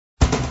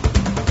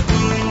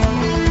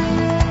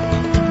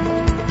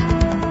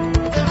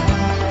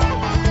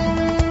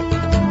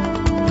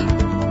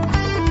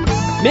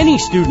Many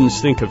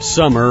students think of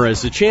summer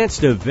as a chance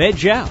to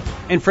veg out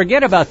and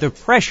forget about the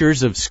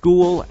pressures of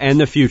school and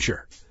the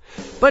future.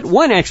 But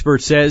one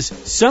expert says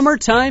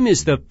summertime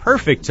is the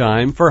perfect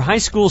time for high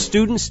school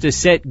students to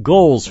set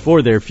goals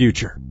for their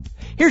future.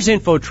 Here's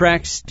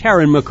InfoTrak's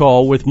Taryn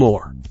McCall with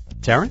more.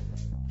 Taryn?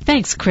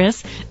 Thanks,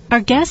 Chris. Our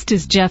guest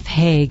is Jeff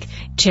Haig,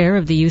 chair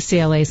of the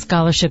UCLA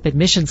Scholarship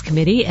Admissions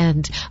Committee,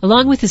 and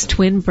along with his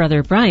twin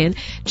brother Brian,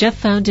 Jeff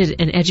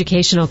founded an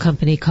educational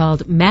company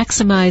called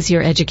Maximize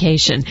Your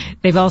Education.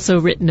 They've also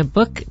written a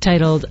book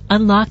titled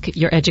Unlock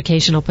Your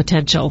Educational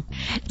Potential.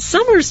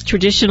 Summer's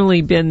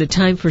traditionally been the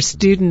time for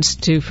students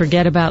to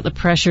forget about the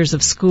pressures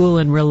of school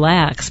and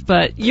relax,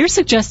 but you're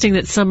suggesting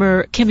that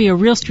summer can be a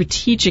real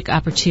strategic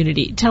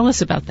opportunity. Tell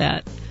us about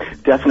that.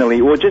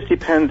 Definitely. Well, it just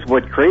depends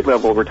what grade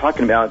level we're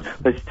talking about.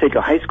 Let's take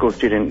a high school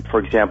student, for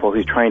example,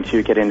 who's trying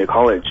to get into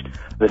college.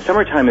 The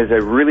summertime is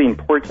a really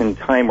important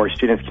time where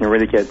students can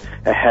really get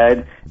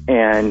ahead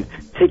and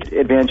take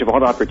advantage of all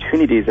the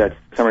opportunities that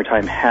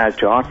summertime has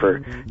to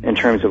offer in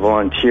terms of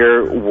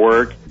volunteer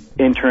work,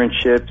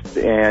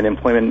 internships, and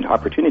employment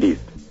opportunities.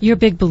 You're a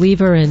big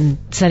believer in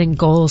setting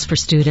goals for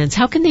students.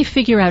 How can they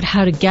figure out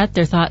how to get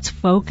their thoughts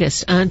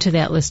focused onto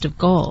that list of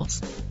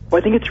goals? Well,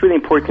 I think it's really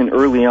important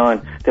early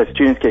on that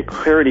students get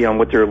clarity on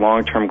what their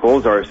long-term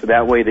goals are, so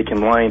that way they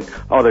can line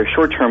all their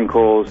short-term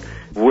goals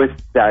with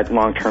that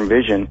long-term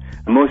vision.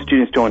 Most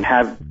students don't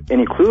have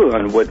any clue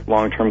on what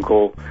long-term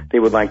goal they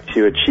would like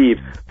to achieve.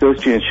 Those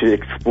students should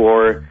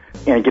explore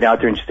and get out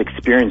there and just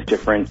experience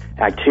different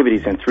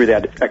activities, and through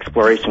that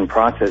exploration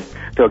process,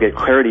 they'll get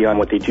clarity on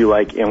what they do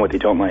like and what they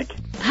don't like.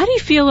 How do you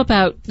feel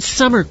about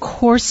summer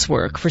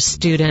coursework for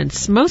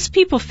students? Most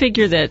people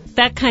figure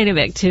that kind of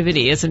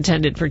activity is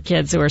intended for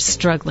kids who are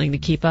struggling to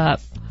keep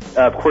up.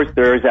 Of course,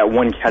 there is that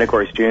one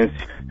category of students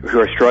who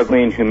are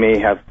struggling, who may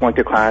have flunked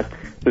a class,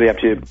 so they have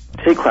to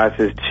take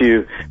classes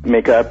to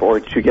make up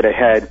or to get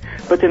ahead.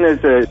 But then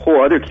there's a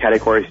whole other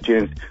category of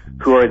students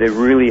who are the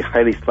really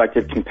highly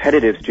selective,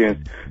 competitive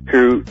students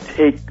who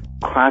take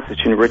classes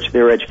to enrich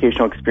their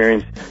educational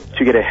experience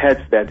to get ahead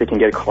so that they can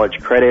get college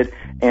credit,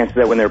 and so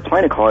that when they're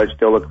applying to college,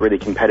 they'll look really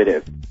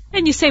competitive.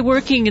 And you say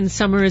working in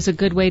summer is a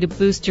good way to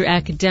boost your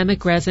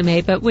academic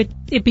resume, but would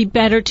it be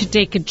better to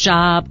take a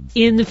job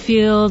in the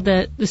field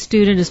that the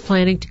student is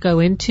planning to go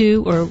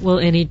into, or will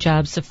any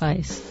job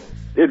suffice?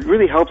 It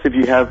really helps if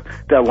you have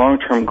that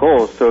long-term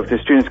goal. So if the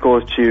student's goal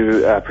is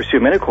to pursue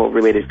a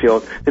medical-related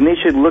field, then they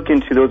should look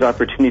into those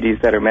opportunities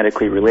that are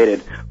medically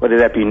related, whether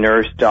that be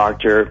nurse,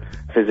 doctor,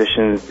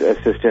 physician's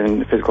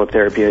assistant, physical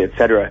therapy,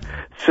 etc.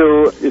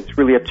 So it's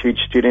really up to each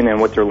student and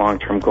what their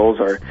long-term goals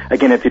are.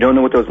 Again, if they don't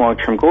know what those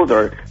long-term goals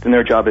are, then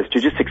their job is to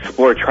just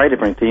explore, try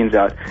different things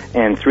out,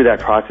 and through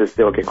that process,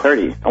 they'll get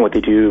clarity on what they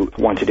do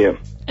want to do.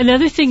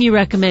 Another thing you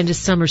recommend is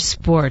summer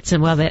sports,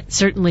 and while that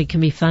certainly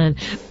can be fun,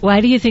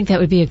 why do you think that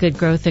would be a good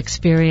growth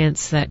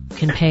experience that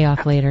can pay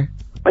off later?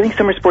 I think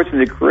summer sports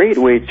is a great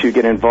way to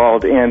get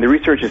involved, and the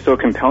research is so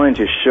compelling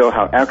to show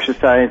how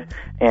exercise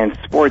and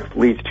sports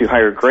leads to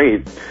higher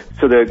grades.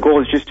 So the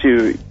goal is just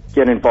to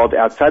get involved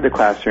outside the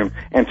classroom,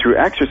 and through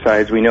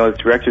exercise, we know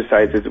that through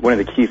exercise is one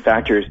of the key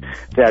factors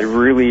that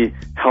really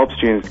helps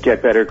students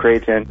get better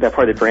grades and that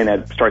part of the brain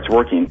that starts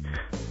working.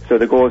 So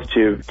the goal is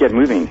to get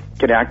moving,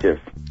 get active.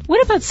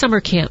 What about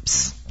summer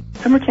camps?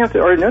 Summer camps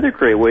are another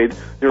great way.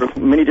 There are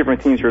many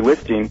different things you're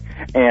listing,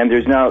 and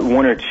there's not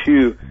one or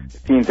two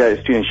things that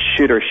students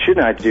should or should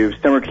not do.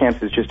 Summer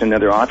camps is just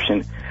another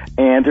option.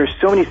 And there's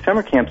so many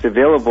summer camps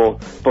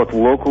available, both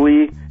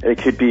locally, it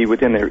could be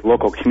within their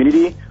local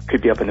community,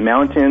 could be up in the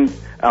mountains.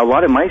 A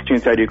lot of my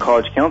students, I do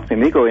college counseling,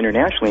 they go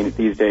internationally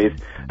these days.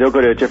 They'll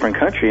go to a different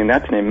country, and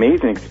that's an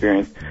amazing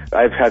experience.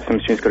 I've had some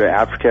students go to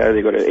Africa,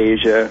 they go to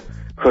Asia.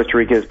 Costa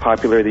Rica is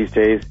popular these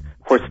days.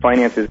 Of course,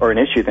 finances are an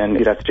issue then.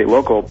 You'd have to stay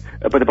local.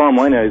 But the bottom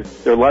line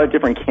is there are a lot of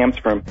different camps,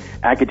 from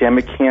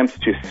academic camps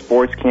to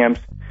sports camps.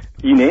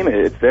 You name it,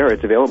 it's there,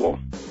 it's available.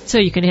 So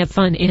you can have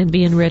fun and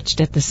be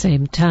enriched at the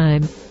same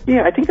time.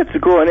 Yeah, I think that's the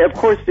goal. And of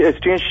course,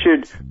 students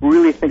should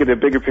really think of the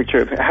bigger picture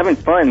of having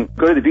fun.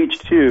 Go to the beach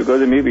too, go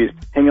to the movies,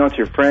 hang out with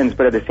your friends,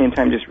 but at the same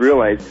time just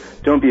realize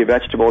don't be a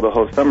vegetable the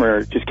whole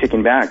summer just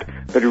kicking back,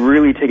 but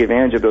really take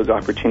advantage of those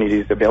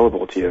opportunities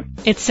available to you.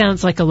 It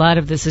sounds like a lot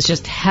of this is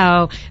just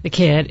how the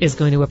kid is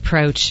going to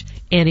approach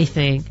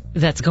anything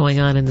that's going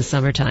on in the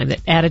summertime.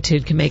 That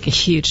attitude can make a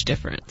huge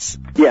difference.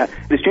 Yeah,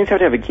 the students have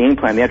to have a game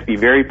plan. They have to be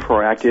very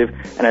proactive,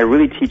 and I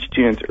really teach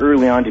students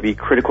early on to be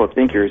critical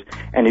thinkers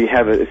and to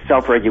have a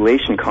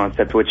self-regulation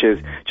concept, which is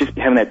just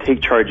having that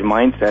take-charge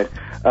mindset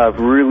of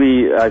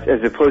really,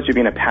 as opposed to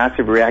being a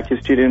passive,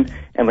 reactive student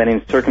and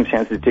letting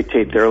circumstances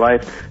dictate their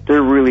life,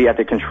 they're really at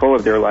the control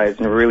of their lives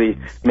and really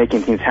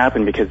making things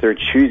happen because they're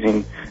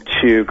choosing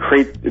to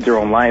create their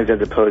own lives as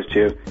opposed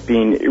to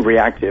being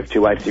reactive to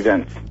life's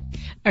events.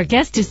 Our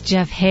guest is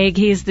Jeff Haig.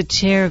 He is the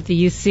chair of the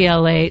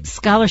UCLA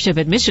Scholarship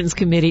Admissions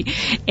Committee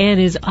and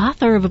is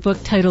author of a book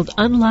titled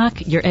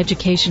Unlock Your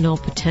Educational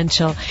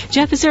Potential.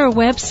 Jeff, is there a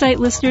website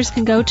listeners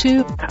can go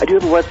to? I do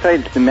have a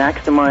website. It's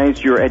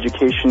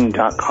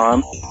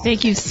maximizeyoureducation.com.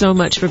 Thank you so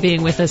much for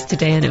being with us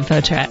today on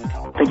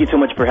InfoTrak. Thank you. you so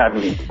much for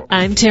having me.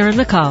 I'm Taryn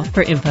McCall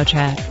for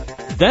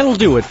InfoTrak. That'll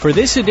do it for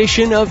this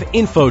edition of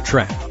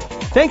InfoTrak.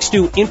 Thanks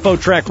to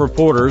InfoTrak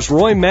reporters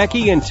Roy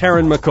Mackey and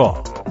Taryn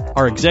McCall.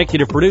 Our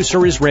executive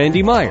producer is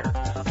Randy Meyer,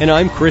 and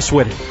I'm Chris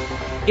Whitting.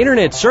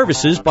 Internet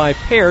services by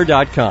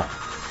Pair.com.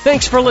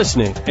 Thanks for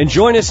listening, and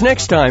join us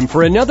next time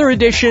for another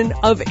edition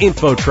of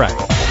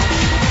InfoTrak.